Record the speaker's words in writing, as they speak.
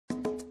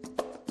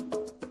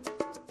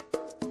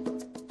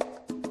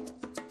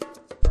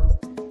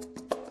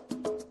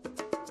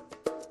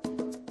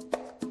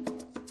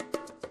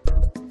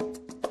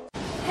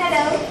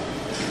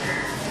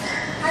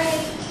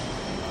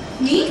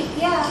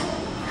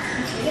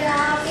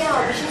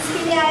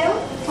के लिए आए हो?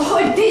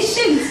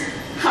 ऑडिशंस?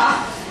 हाँ,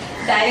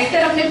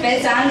 डायरेक्टर अपने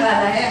पहचान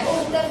वाला है।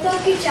 तब तो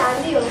आपकी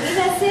चांदी होगी।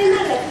 वैसे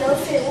मैं लखनऊ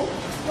से हूँ,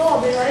 वो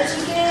ओबेरॉय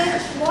जी के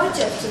बहुत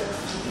चर्चे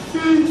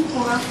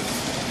वहाँ।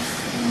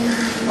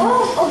 ओह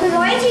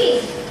ओबेरॉय जी,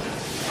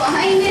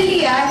 फाइनली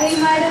आ गई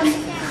मैडम।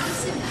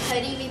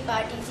 भरी हुई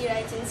पार्टी थी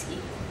राइजन्स की।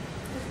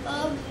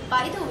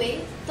 By the way,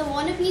 the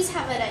wannabes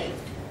have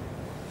arrived.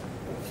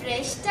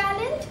 Fresh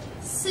talent,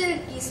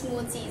 silky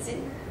smooth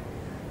season.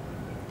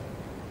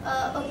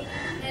 Okay.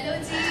 Hello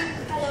ji.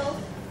 Hello.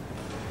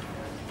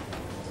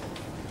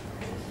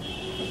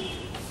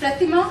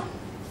 Pratima,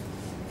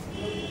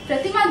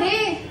 Pratima they,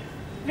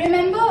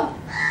 remember?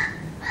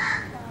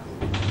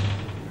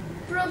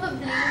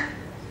 Probably.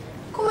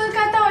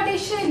 Kolkata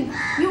audition.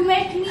 You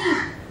met me.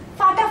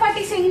 Fata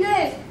Fati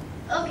singer.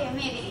 Okay,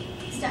 maybe.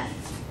 Start.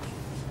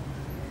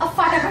 A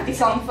Fata Fati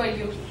song for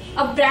you.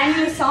 A brand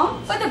new song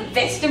for the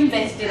best and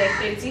best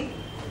director, ji.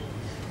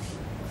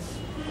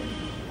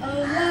 A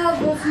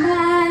love of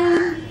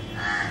mine,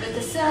 with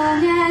a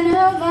song and a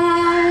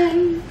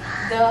wine,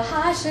 the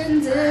harsh and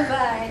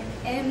divine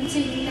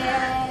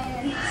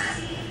emptiness.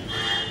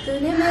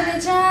 तूने मेरे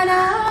जाना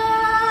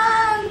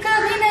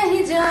कभी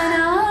नहीं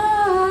जाना,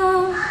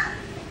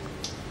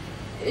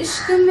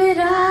 इश्क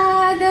मेरा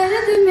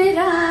दर्द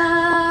मेरा,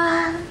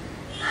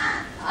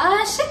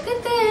 आशिक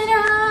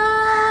तेरा,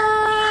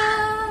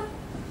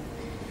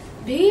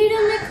 भीड़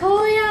में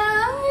खोया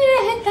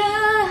रहता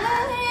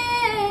है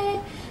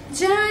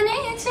जाने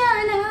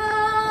जाना,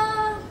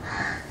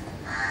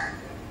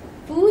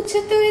 पूछ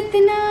तो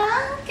इतना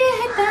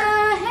कहता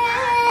है,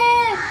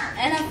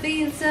 and I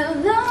feel so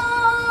lonely.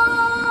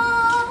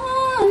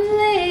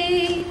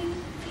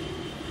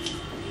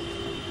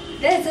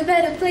 There's a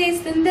better place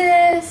than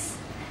this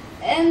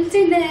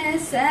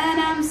emptiness, and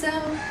I'm so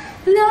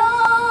lonely.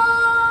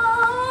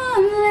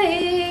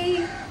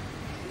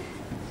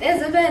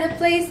 There's a better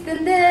place than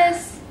this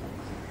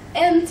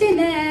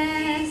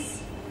emptiness.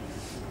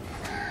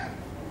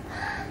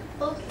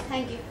 Okay,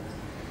 thank you.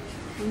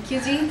 Thank you,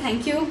 ji.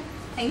 Thank you.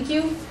 Thank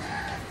you.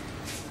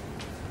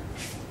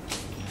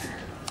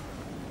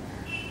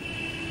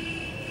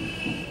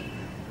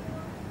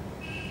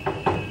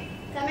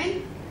 Come in.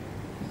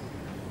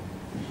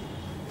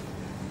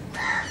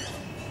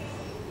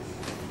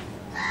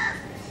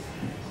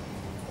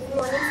 Good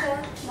morning sir.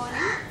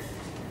 Morning.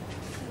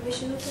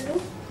 Vishnu करूँ?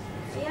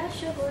 Yeah,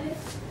 sure, go ahead.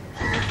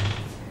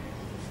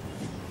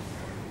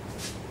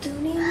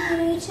 तूने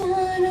मेरे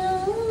जाना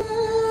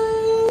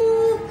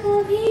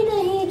कभी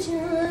नहीं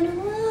जाना,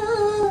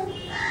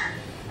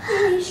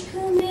 इश्क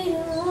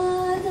मेरा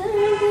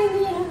दर्द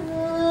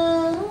मेरा,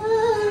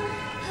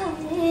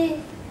 हाय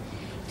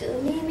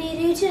तूने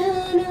मेरे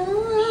जाना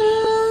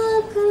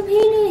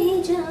कभी नहीं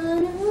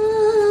जाना,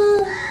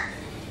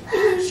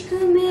 इश्क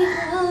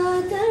मेरा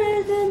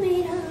दर्द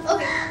मेरा।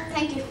 Okay,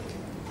 thank you.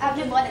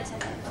 आपने बहुत अच्छा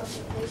किया.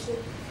 Okay, thank you.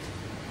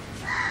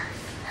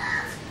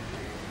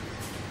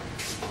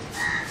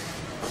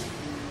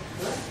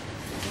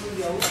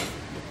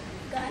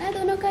 गाना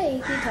दोनों का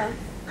एक ही था,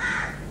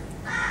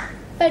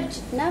 पर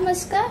जितना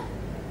मस्का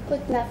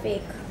उतना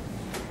fake.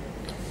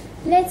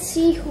 Let's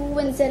see who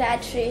wins the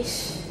rat race.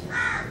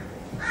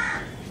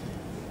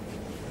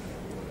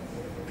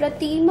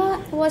 Pratima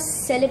was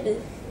sellable,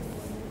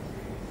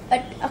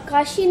 but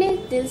आकाशी ने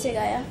दिल से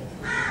गाया.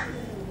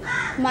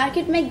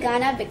 मार्केट में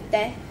गाना बिकता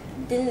है,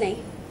 दिल नहीं.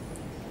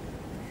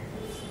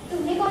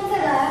 तुमने कौन सा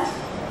गाया?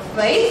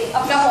 वही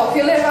अपना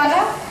पॉपुलर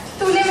वाला,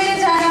 तूने मेरे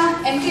जाना,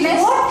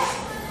 emptiness.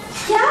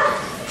 क्या?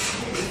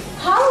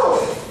 How?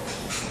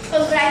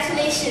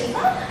 Congratulations,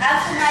 आप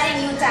हमारे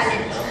न्यू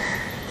टैलेंट हो.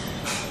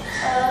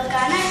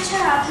 गाना अच्छा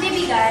आपने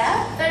भी गाया,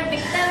 पर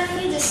बिकता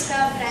नहीं जिसका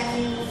ब्रांड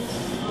न्यू